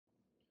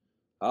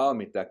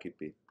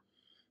mitakipi.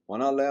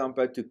 Wana le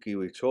ampetu ki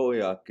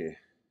wichoyake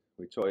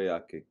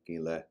ki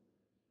le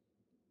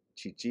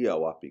chichia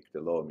wapik de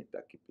lo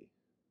mitakipi.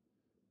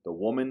 The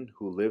woman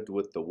who lived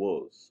with the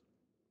wolves.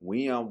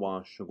 Wiya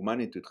wan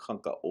shugmani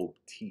tutchanka ob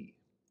ti.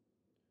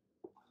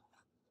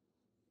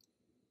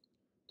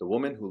 The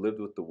Woman Who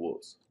Lived with the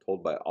Wolves,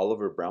 told by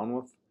Oliver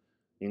Brownwolf,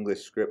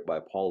 English script by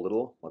Paul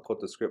Little,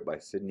 Lakota script by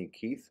Sidney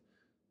Keith,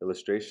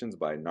 illustrations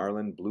by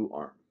Narlin Blue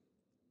Arm.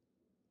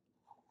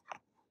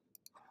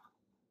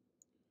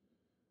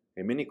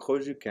 A mini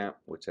Koju camp,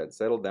 which had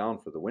settled down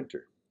for the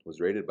winter, was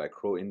raided by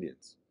Crow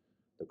Indians.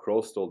 The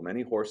Crows stole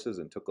many horses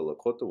and took a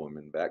Lakota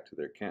woman back to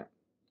their camp.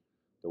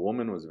 The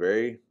woman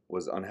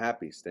was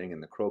unhappy staying in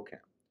the Crow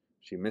camp.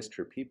 She missed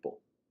her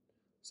people.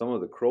 Some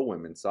of the Crow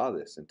women saw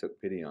this and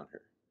took pity on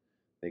her.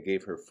 They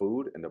gave her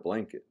food and a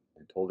blanket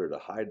and told her to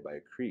hide by a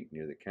creek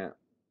near the camp.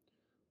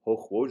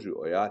 Hochwoju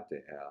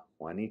oyate ea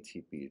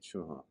wanitipi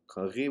chuha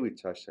kangiwi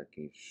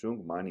chashaki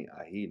shung mani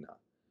ahina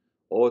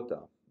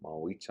ota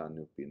mawicha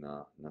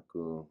nupina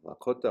naku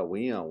lakota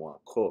wiya wa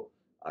ko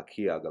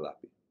aki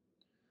agalapi.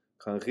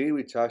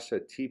 Kangiwi chasha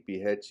tipi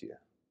hechia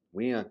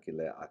wiya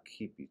kile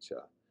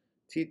akipicha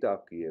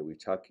titapki e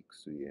wichaki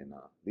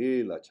ksuyena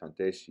lila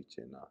chanteshi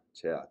chena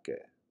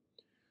cheake.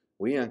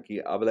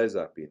 Wiyanki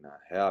ablezapina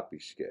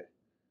heapishke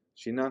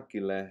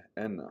Shinakile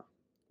ena,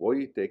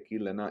 woyite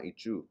kilena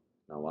ichu,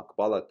 na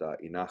wakbalata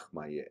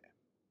inachmaye.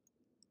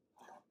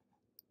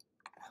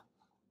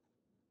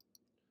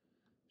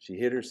 She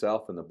hid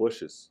herself in the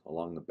bushes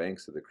along the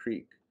banks of the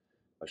creek.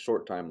 A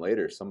short time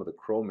later, some of the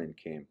Crow men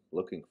came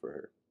looking for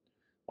her.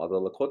 While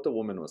the Lakota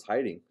woman was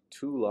hiding,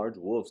 2 large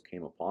wolves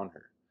came upon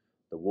her.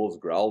 The wolves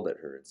growled at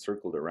her and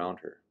circled around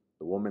her.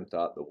 The woman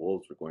thought the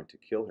wolves were going to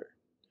kill her,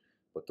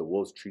 but the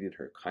wolves treated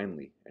her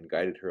kindly and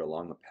guided her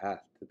along a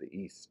path to the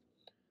east.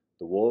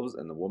 The wolves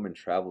and the woman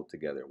traveled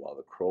together while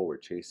the Crow were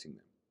chasing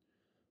them.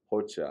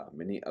 Hocha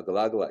mini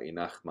aglagla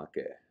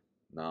inachmake,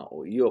 na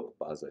oiok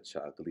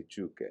bazacha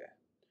glichuke.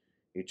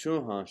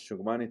 Ichunha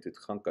shugmani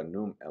tutchanka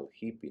num el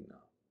hipina,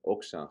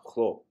 okshan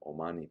chlo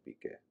omani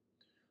pike.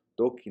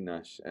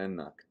 Dokinash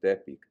enak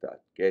tepiktat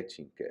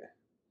gechinke.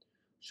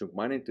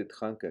 Shugmani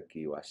tutchanka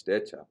ki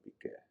wastecha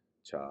pike,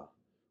 cha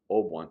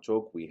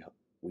obwanchok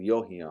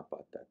wiyohia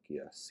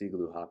patakia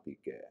siglu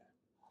hapike.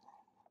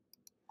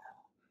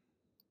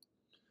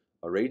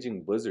 A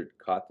raging blizzard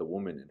caught the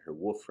woman and her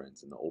wolf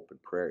friends in the open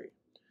prairie.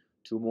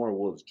 2 more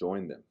wolves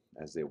joined them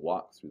as they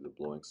walked through the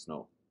blowing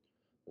snow.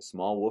 The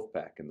small wolf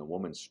pack and the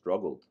woman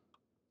struggled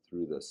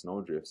through the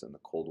snowdrifts and the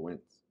cold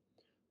winds.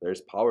 There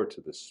is power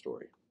to this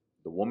story.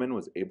 The woman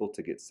was able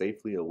to get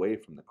safely away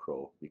from the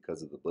Crow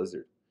because of the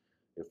blizzard.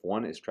 If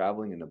one is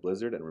traveling in a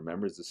blizzard and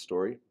remembers this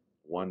story,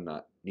 one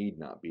need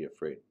not be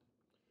afraid.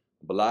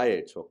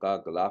 Balaye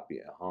choka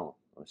galapi ehan,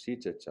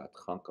 oshicha chat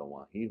chanka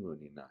wahihu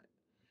ninai.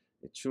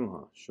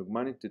 Ichuha,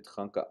 shugmani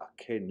tutchanka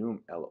ake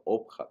num el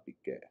opcha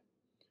pike.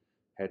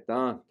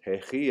 Hetan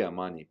techia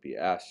mani pi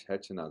ash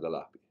hechena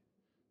galapi.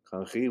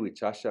 Kanchi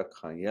wichasha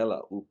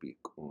kanyela upik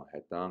un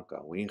hetan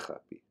ka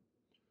winchapi.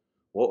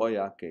 Wo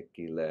oyake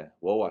kile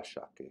wo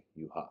washake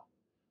yuha.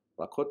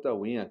 Lakota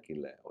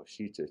winkile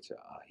oshichecha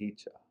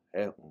ahicha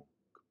he un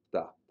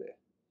kptate.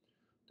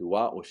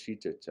 Dua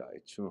oshichecha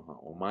ichuha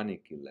omani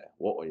kile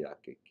wo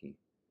oyake ki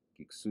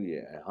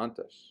kiksuye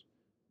ehantash.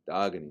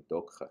 Dagani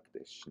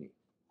dokhakte shni.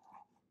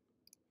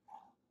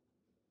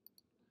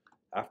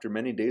 After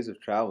many days of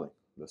traveling,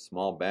 the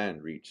small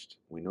band reached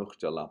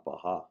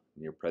Winuchjalapaha,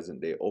 near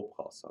present-day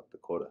Opal, South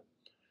Dakota.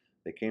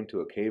 They came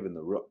to a cave in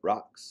the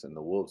rocks, and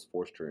the wolves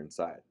forced her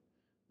inside.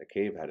 The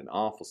cave had an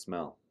awful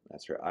smell.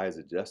 As her eyes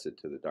adjusted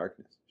to the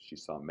darkness, she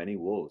saw many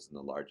wolves in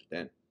the large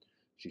den.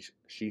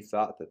 She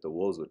thought that the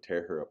wolves would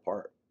tear her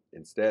apart.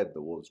 Instead,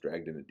 the wolves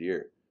dragged in a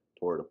deer,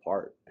 tore it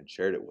apart, and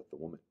shared it with the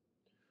woman.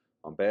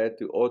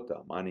 Ambetu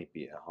ota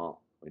manipi ehan,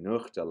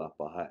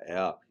 Winuchjalapaha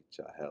ea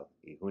picha hel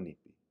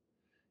ihunipi.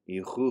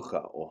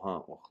 Ichucha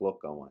ohan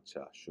ochloka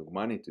wancha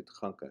shugmani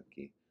tutchanka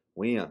ki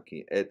wiyan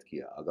ki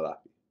etkia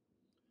aglapi.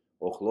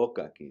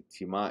 Ochloka ki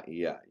tima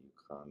iya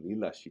yukhan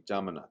lila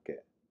shichamanake.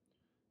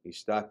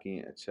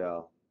 Ishtaki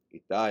echel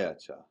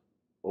itayacha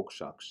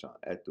okshaksha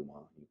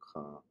etuma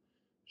yukhan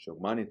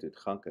shugmani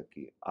tutchanka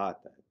ki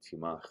ata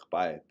tima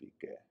chpae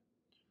pike.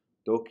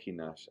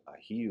 Dokinash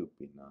ahiyu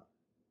pina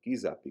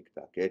giza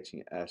pikta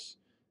kechin esh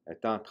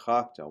etan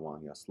tchakcha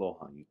wan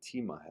yaslohan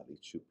yutima heli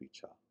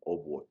chupicha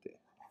obwote.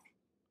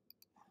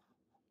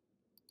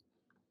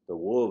 The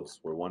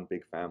wolves were one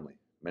big family.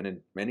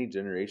 Many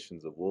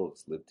generations of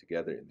wolves lived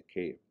together in the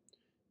cave.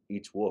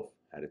 Each wolf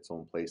had its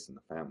own place in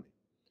the family.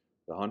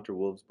 The hunter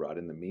wolves brought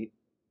in the meat.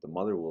 The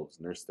mother wolves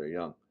nursed their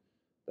young.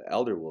 The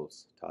elder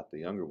wolves taught the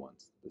younger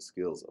ones the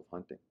skills of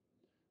hunting.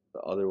 The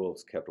other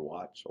wolves kept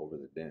watch over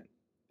the den.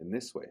 In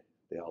this way,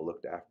 they all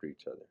looked after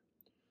each other.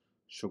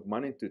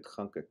 Shugmani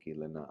tutchanka ki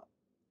lena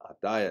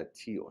ataya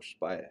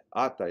tioshpaye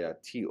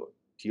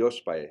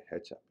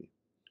hechapi.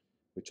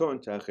 Wichon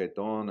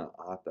chachetona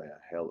ataya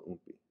hel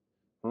umpi.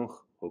 Hunch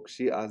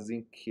hokshi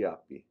azin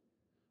kiapi.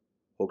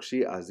 Hunch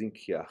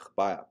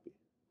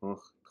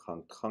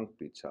chang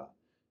picha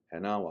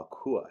hena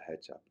wakua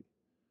hechapi.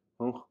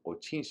 Hunch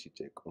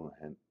ochinsichek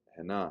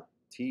hena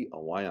ti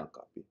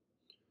awayankapi.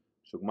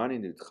 Shugmani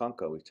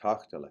nutchanka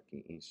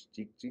witachtalaki in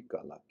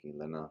stikjika laki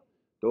lena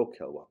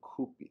dokel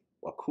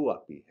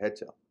wakuapi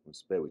hechel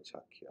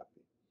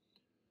unspewichakiapi.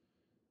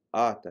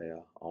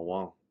 Ataya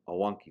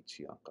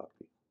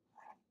awankichiankapi.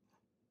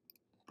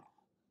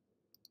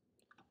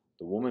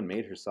 The woman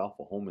made herself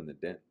a home in the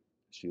den.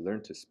 She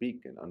learned to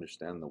speak and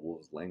understand the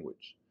wolves'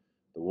 language.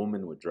 The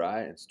woman would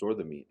dry and store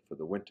the meat for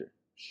the winter.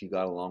 She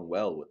got along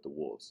well with the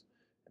wolves,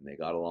 and they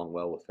got along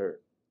well with her.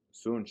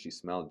 Soon she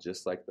smelled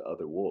just like the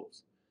other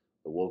wolves.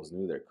 The wolves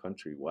knew their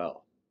country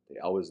well. They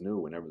always knew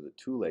whenever the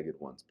two-legged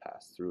ones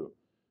passed through.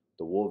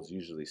 The wolves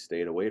usually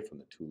stayed away from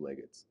the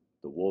two-leggeds.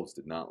 The wolves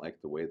did not like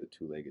the way the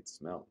two-legged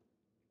smelled.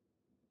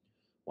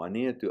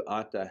 Wania tu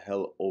ata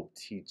hel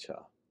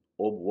obticha,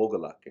 ob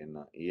wogalake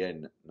na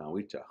ie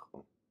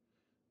nawichachum.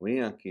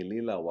 Wian ki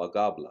lila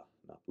wagabla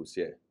na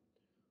pusie.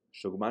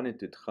 Shugmani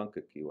tu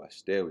tchankaki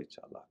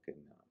washtewicha lake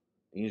na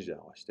inja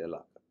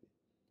washtelakapi.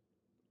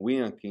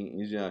 Wian ki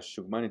inja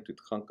shugmani tu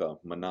tchanka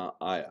mana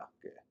aya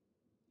ke.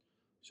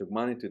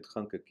 Shugmani tu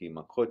tchankaki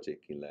makoche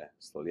ki le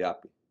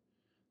sloliapi.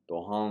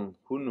 Dohan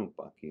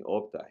hunupa ki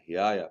opta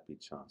hiaya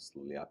pichan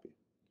sloliapi.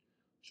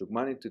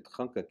 Shugmani tu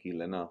tchankaki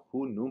lena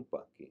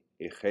hunumpa ki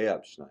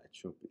echeab shna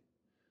etchumpi.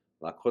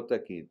 Lakxota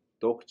ki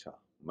dokcha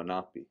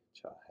manapi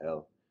cha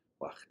hel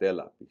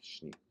wachtelapi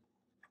shni.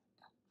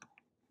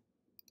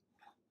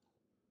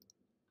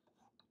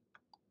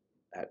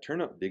 At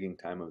turnip digging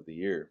time of the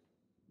year,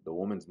 the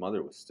woman's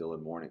mother was still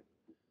in mourning.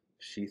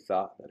 She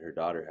thought that her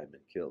daughter had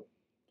been killed.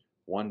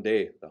 One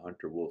day, the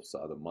hunter wolf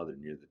saw the mother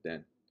near the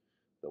den.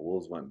 The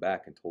wolves went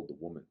back and told the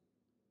woman.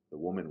 The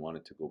woman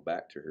wanted to go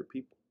back to her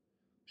people.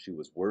 She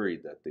was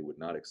worried that they would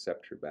not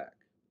accept her back.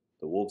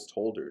 The wolves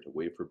told her to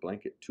wave her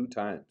blanket 2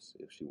 times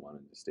if she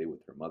wanted to stay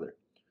with her mother.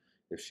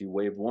 If she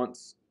waved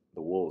once,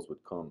 the wolves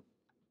would come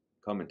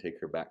and take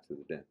her back to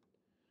the den.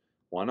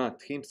 Wana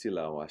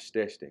timsila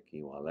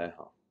washteshteki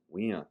waleha,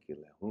 wiyanki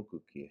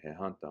lehunkuki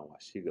hehanta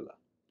washigala.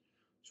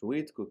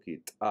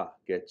 Shuitkuki ta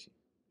gechi,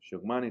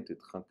 shugmani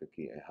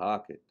tutchankaki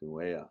ehake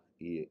tuea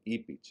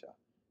ipicha,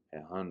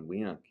 hehan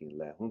wiyanki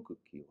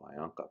lehunkuki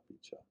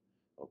wayankapicha,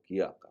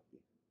 okiakapi.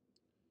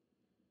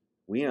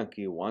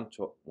 Wiyanki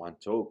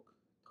wanchok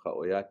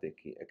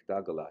tchaoyateki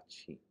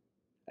ektagalachi.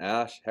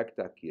 Ash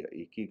hektakia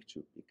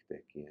ikikchu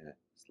pikteki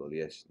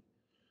slolieshni.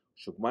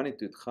 Shugmani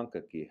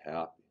tutchankaki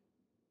heapi.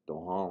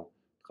 Dohan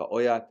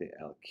tchaoyate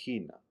el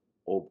kina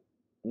ob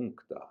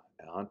unkta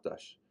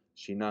ehantash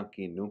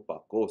shinanki numpa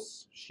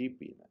kos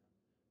shipina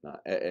na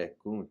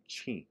kun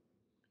chin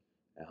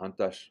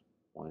ehantash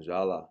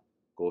wanjala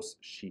kos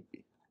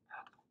shipi.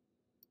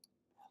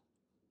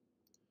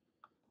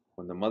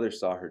 When the mother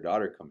saw her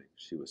daughter coming,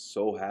 she was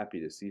so happy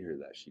to see her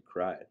that she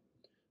cried.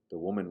 The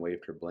woman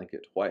waved her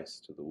blanket twice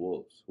to the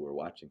wolves who were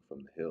watching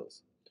from the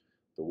hills.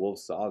 The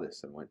wolves saw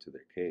this and went to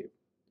their cave.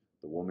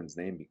 The woman's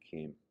name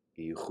became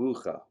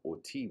Ihucha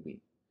Otiwi,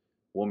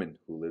 woman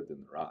who lived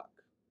in the rock.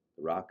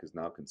 The rock is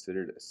now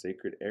considered a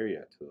sacred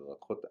area to the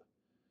Lakxota.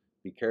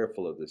 Be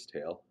careful of this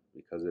tale,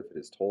 because if it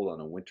is told on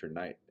a winter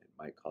night, it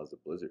might cause a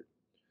blizzard.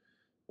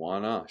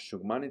 Wana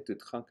shugmani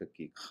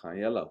tutchankaki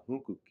khayela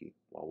hunkuki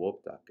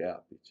wawopta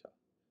keapicha,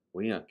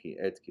 wiyanki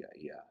etkia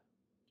iya.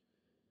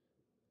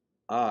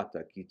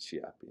 Ata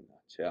kichiapi na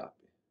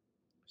cheapi.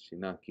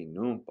 Shinanki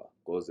numpa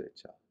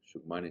gozecha,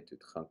 shugmani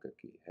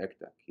tutchankaki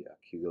hekta kia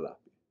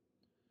kigalapi.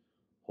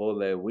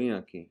 Hole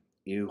wiyanki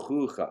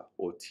ihucha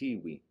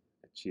otiwi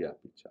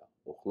chiapicha,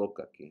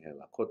 ochloka ki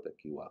helakota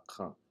ki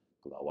wakhan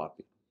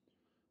glawapi.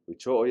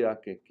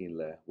 Wichoyake ki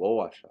le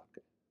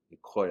wowashake,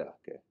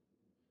 ikoyake,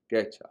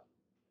 gecha,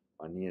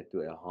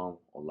 anietu eham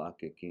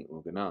olake ki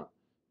ugana,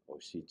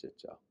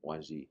 oshichecha,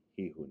 wanji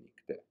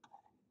hihunikte.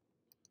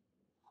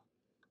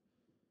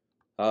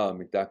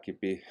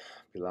 Mitakipi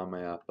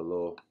pilamaya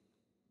palo,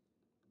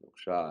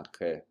 luksha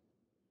ke.